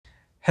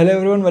Hello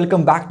everyone,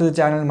 welcome back to the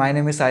channel. My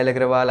name is Sahil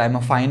Agrawal. I'm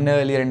a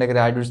final year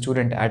undergraduate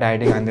student at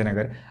IIT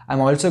Gandhinagar. I'm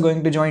also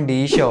going to join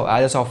D.E.Shaw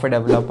as a software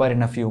developer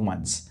in a few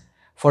months.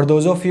 For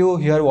those of you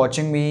who are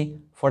watching me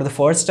for the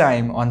first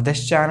time on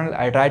this channel,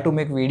 I try to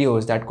make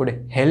videos that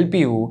could help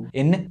you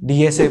in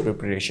DSA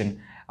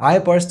preparation. I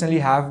personally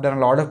have done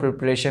a lot of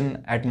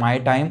preparation at my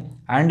time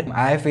and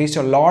I have faced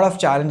a lot of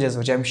challenges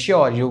which I'm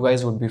sure you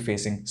guys would be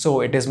facing.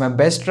 So it is my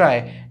best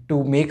try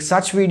to make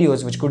such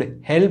videos which could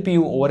help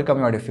you overcome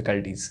your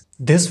difficulties.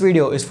 This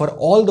video is for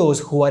all those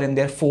who are in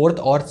their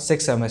 4th or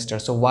 6th semester.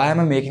 So why am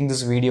I making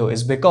this video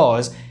is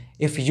because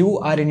if you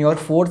are in your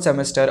 4th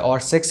semester or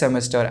 6th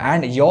semester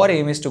and your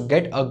aim is to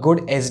get a good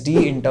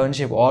SDE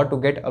internship or to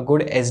get a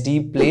good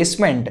SDE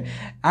placement,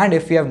 and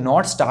if you have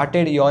not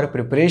started your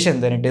preparation,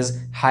 then it is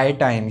high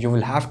time. You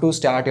will have to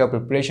start your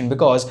preparation,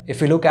 because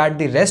if you look at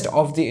the rest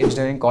of the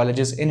engineering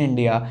colleges in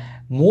India,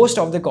 most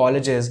of the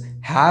colleges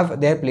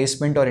have their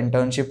placement or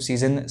internship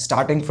season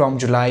starting from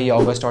July,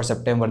 August or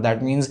September.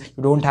 That means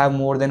you don't have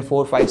more than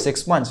 4, 5,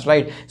 6 months,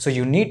 right? So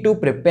you need to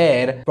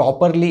prepare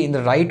properly in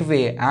the right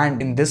way, and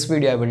in this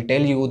video I will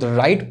tell you the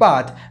right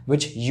path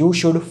which you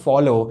should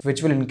follow,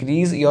 which will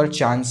increase your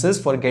chances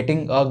for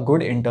getting a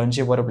good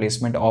internship or a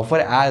placement offer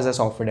as a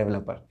software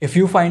developer. If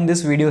you find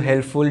this video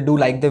helpful, do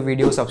like the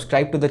video,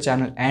 subscribe to the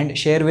channel and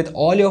share with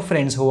all your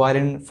friends who are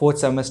in 4th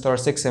semester or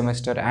 6th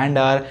semester and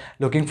are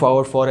looking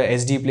forward for a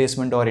SDE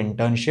placement or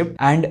internship.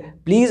 And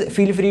please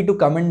feel free to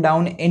comment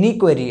down any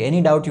query,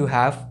 any doubt you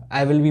have.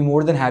 I will be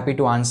more than happy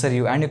to answer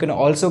you, and you can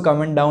also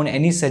comment down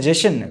any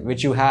suggestion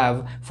which you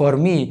have for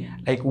me,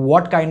 like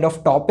what kind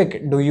of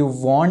topic do you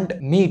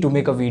want me to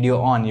make a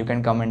video on. You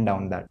can comment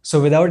down that. So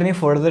without any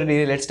further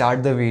delay, let's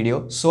start the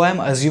video. So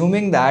I'm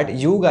assuming that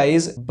you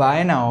guys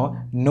by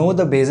now know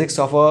the basics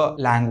of a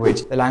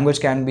language. The language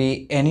can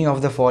be any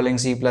of the following: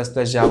 C++,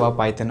 Java,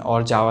 Python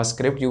or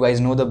JavaScript. You guys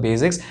know the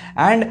basics,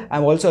 and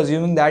I'm also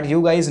assuming that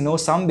you guys know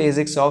some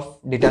basics of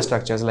data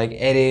structures like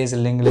arrays,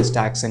 linked list,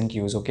 stacks and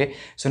queues. Okay,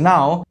 so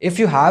now if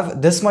you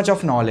have this much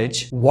of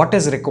knowledge, what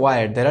is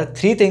required? There are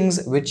 3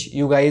 things which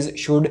you guys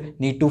should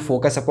need to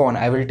focus upon.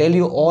 I will tell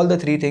you all the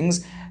 3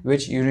 things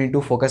which you need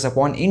to focus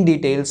upon in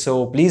detail.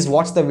 So please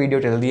watch the video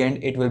till the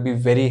end. It will be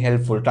very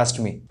helpful, trust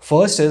me.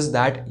 First is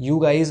that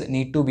you guys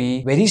need to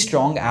be very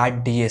strong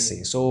at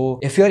DSA. So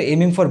if you're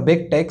aiming for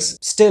big techs,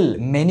 still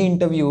many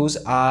interviews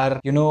are,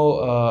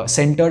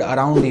 centered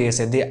around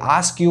DSA. They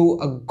ask you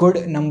a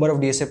good number of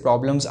DSA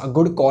problems, a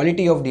good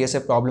quality of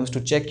DSA problems to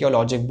check your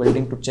logic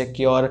building, to check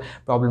your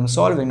problem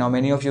solving. Now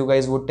many of you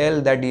guys would tell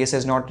that DSA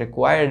is not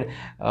required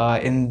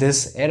in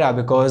this era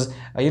because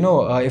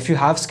if you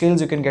have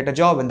skills you can get a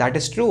job, and that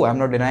is true. I'm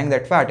not denying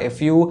that fact.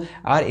 If you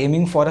are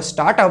aiming for a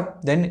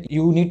startup, then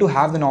you need to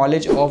have the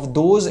knowledge of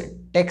those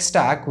tech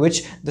stack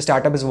which the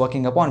startup is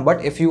working upon.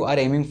 But if you are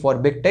aiming for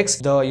big techs,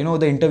 the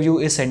interview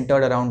is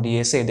centered around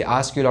DSA. They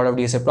ask you a lot of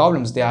DSA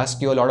problems. They ask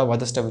you a lot of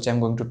other stuff which I'm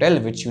going to tell,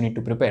 which you need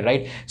to prepare,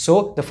 right?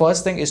 So the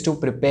first thing is to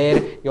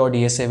prepare your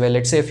DSA well.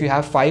 Let's say if you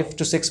have 5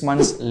 to 6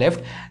 months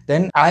left,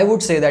 then I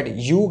would say that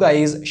you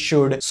guys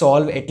should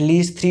solve at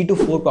least 3 to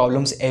 4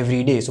 problems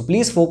every day. So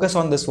please focus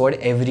on this word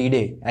every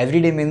day.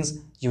 Every day means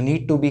you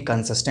need to be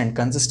consistent.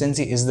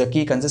 Consistency is the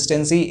key.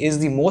 Consistency is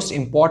the most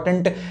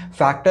important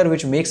factor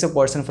which makes a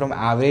person from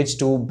average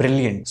to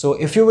brilliant. So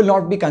if you will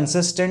not be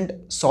consistent,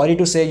 sorry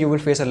to say, you will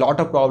face a lot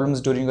of problems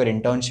during your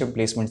internship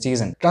placement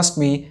season. Trust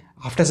me,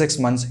 after 6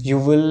 months, you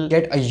will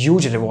get a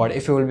huge reward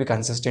if you will be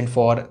consistent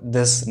for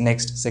this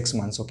next 6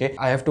 months. Okay,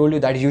 I have told you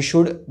that you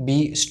should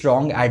be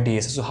strong at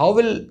DSA. So how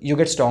will you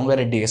get stronger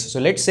at DSA? So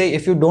let's say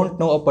if you don't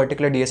know a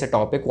particular DSA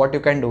topic, what you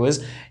can do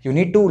is you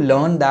need to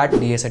learn that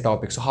DSA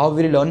topic. So how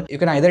will you learn? You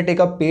can either take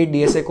a paid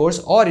DSA course,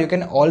 or you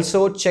can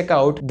also check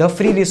out the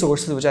free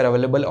resources which are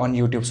available on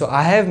YouTube. So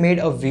I have made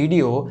a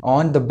video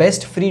on the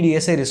best free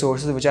DSA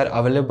resources which are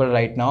available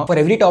right now. For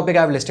every topic,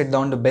 I have listed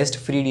down the best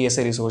free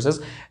DSA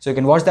resources. So you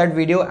can watch that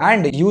video and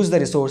use the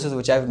resources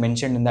which I've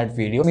mentioned in that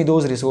video.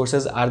 Those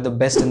resources are the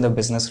best in the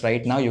business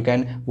right now. You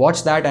can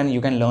watch that and you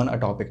can learn a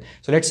topic.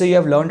 So let's say you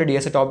have learned a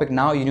DSA topic.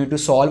 Now you need to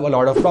solve a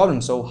lot of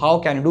problems. So how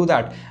can you do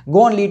that?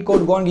 Go on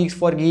LeetCode, go on Geeks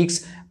for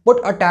Geeks,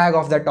 put a tag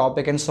of that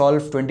topic and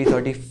solve 20,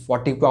 30,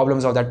 40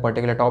 problems of that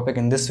particular topic.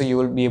 In this way, you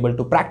will be able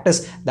to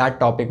practice that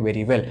topic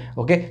very well.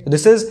 Okay, so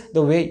this is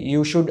the way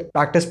you should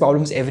practice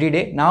problems every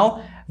day.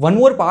 Now, one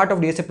more part of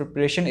DSA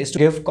preparation is to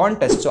give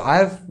contests. So I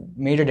have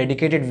made a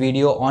dedicated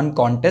video on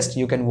contests.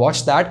 You can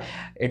watch that.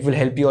 It will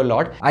help you a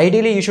lot.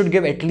 Ideally, you should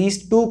give at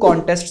least 2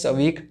 contests a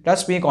week.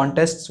 Trust me,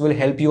 contests will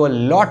help you a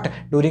lot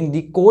during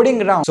the coding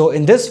round. So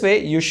in this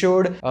way, you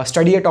should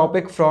study a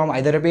topic from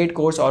either a paid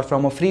course or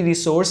from a free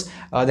resource,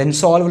 then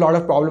solve a lot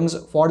of problems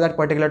for that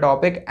particular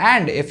topic.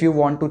 And if you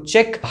want to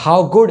check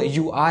how good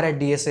you are at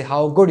DSA,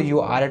 how good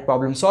you are at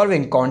problem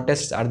solving,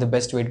 contests are the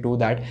best way to do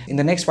that. In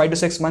the next 5 to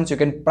 6 months, you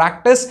can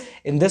practice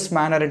in this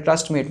manner, and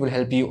trust me, it will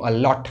help you a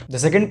lot. The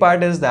second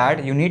part is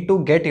that you need to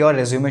get your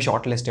resume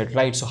shortlisted,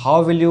 right? So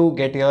how will you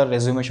get your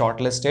resume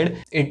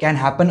shortlisted? It can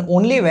happen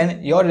only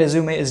when your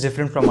resume is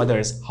different from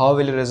others. How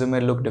will your resume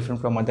look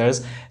different from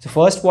others? So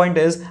first point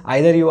is,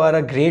 either you are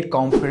a great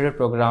computer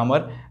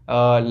programmer,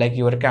 like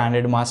you are a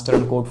candidate master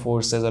on code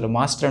forces or a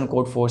master on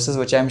code forces,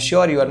 which I'm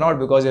sure you are not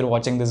because you're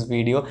watching this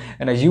video,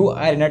 and you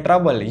are in a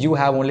trouble. You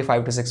have only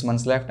 5 to 6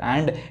 months left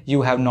and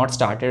you have not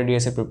started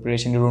DSA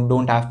preparation. You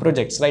don't have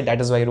projects, right?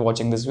 That is why you're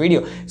watching this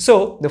video. So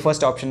the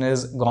first option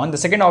is gone.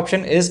 The second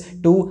option is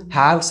to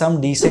have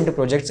some decent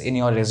projects in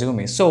your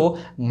resume. So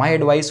my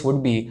advice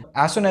would be,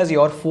 as soon as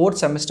your 4th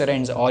semester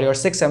ends or your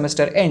 6th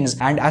semester ends,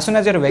 and as soon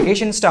as your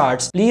vacation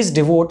starts, please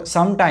devote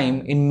some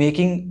time in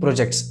making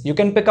projects. You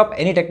can pick up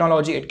any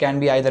technology. It can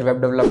be either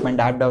web development,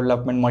 app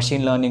development,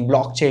 machine learning,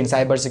 blockchain,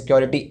 cyber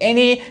security,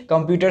 any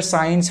computer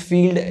science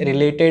field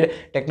related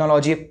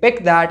technology.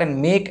 Pick that and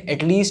make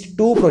at least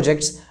 2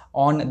 projects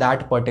on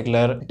that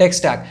particular tech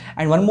stack.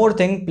 And one more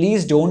thing,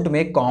 please don't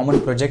make common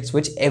projects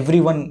which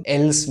everyone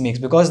else makes,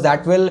 because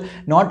that will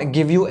not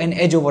give you an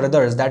edge over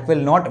others. That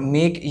will not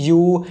make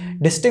you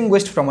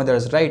distinguished from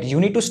others, right? You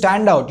need to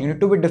stand out. You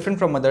need to be different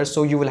from others.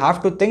 So you will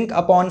have to think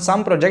upon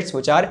some projects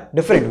which are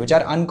different, which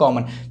are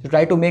uncommon. So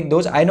try to make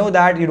those. I know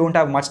that you don't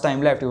have much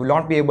time left. You will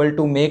not be able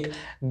to make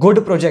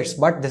good projects,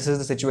 but this is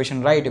the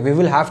situation, right? We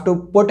will have to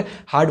put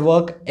hard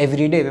work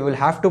every day. We will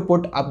have to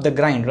put up the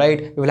grind,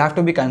 right? We will have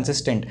to be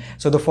consistent.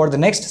 So for the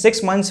next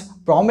 6 months,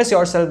 promise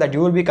yourself that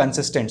you will be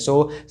consistent.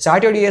 So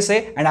start your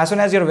DSA, and as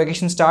soon as your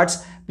vacation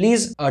starts,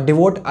 please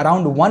devote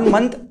around 1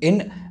 month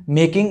in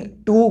making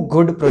 2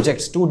 good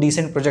projects, 2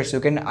 decent projects. You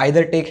can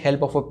either take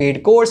help of a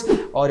paid course,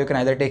 or you can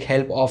either take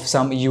help of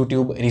some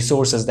YouTube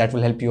resources that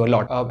will help you a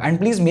lot. And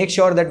please make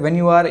sure that when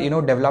you are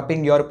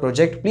developing your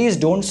project, please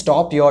don't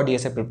stop your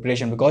DSA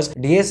preparation, because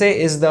DSA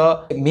is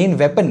the main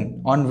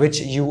weapon on which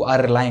you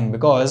are relying,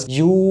 because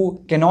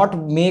you cannot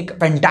make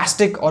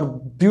fantastic or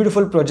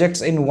beautiful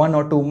projects in 1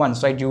 or 2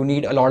 months, right? You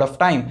need a lot of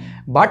time,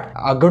 but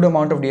a good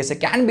amount of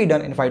DSA can be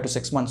done in 5 to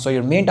 6 months. So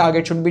your main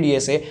target should be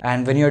DSA,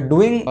 and when you're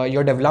doing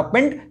your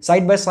development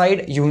side by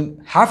side, you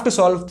have to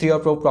solve 3 or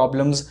 4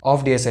 problems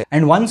of DSA.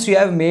 And once you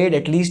have made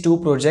at least 2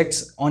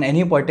 projects on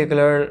any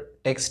particular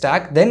tech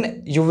stack,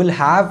 then you will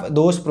have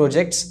those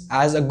projects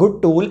as a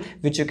good tool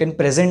which you can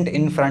present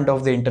in front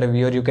of the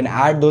interviewer. You can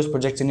add those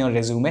projects in your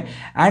resume.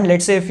 And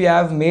let's say if you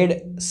have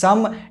made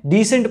some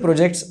decent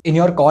projects in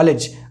your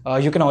college,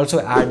 you can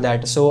also add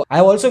that. So I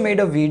also made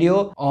a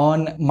video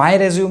on my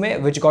resume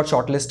which got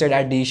shortlisted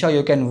at D.E.Shaw.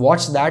 You can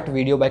watch that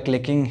video by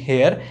clicking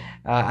here.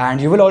 And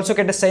you will also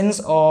get a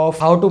sense of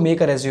how to make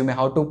a resume,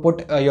 how to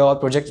put your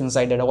projects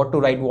inside that, what to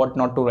write, what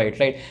not to write,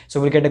 right? So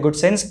we'll get a good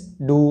sense.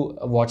 Do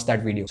watch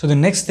that video. So the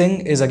next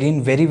thing is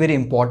again very, very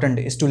important,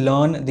 is to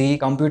learn the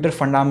computer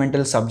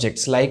fundamental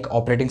subjects like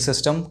operating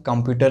system,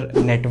 computer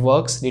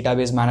networks,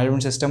 database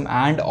management system,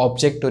 and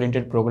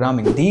object-oriented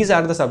programming. These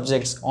are the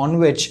subjects on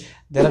which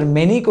there are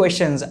many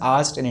questions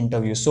asked in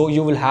interviews. So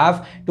you will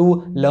have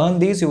to learn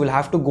these. You will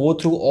have to go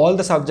through all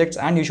the subjects,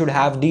 and you should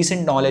have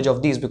decent knowledge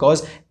of these,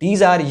 because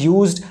these are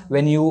used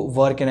when you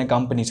work in a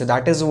company. So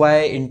that is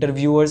why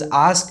interviewers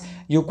ask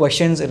you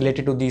questions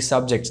related to these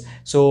subjects.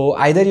 So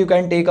either you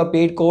can take a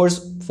paid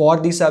course for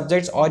these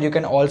subjects, or you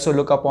can also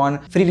look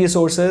upon free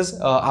resources,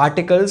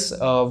 articles,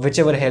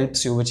 whichever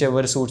helps you,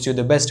 whichever suits you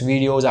the best.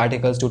 Videos,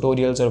 articles,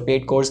 tutorials, or a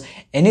paid course,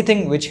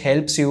 anything which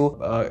helps you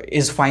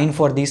is fine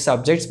for these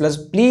subjects. Plus,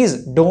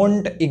 please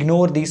don't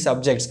ignore these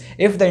subjects.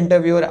 If the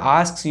interviewer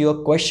asks you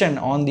a question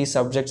on these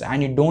subjects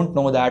and you don't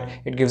know that,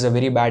 it gives a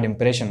very bad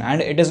impression.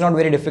 And it is not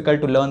very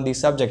difficult to learn these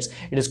subjects.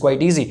 It is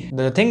quite easy.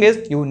 The thing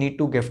is, you need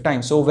to give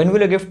time. So when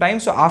will you give time?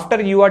 So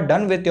after you are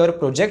done with your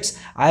projects,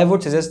 I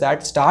would suggest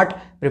that start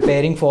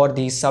preparing for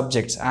these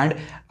subjects, and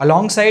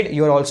alongside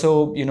you're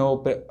also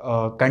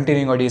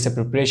continuing your DSA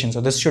preparation. So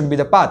this should be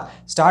the path.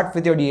 Start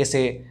with your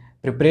DSA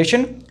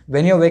preparation.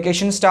 When your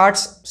vacation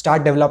starts,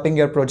 start developing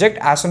your project.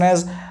 As soon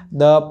as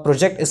the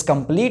project is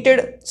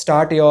completed,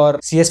 start your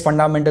CS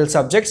fundamental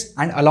subjects,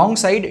 and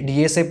alongside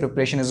DSA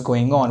preparation is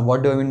going on.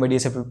 What do I mean by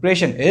DSA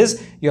preparation?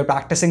 Is you're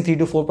practicing 3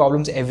 to 4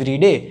 problems every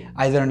day,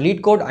 either on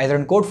lead code, either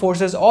on code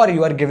forces, or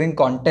you are giving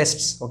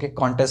contests. Okay,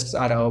 contests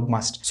are a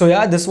must. So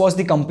yeah, this was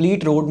the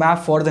complete roadmap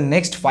for the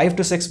next 5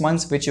 to 6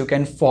 months which you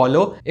can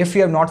follow. If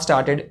you have not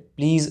started,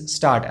 please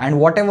start. And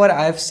whatever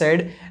I have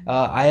said,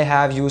 I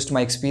have used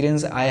my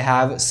experience. I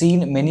have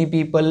seen many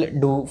people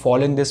do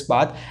following this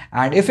path,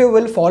 and if you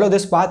will follow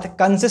this path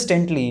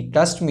consistently,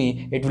 trust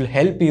me, it will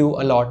help you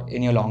a lot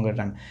in your longer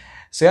run.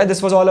 So yeah,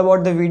 this was all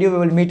about the video. We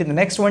will meet in the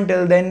next one.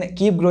 Till then,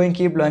 keep growing,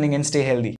 keep learning, and stay healthy.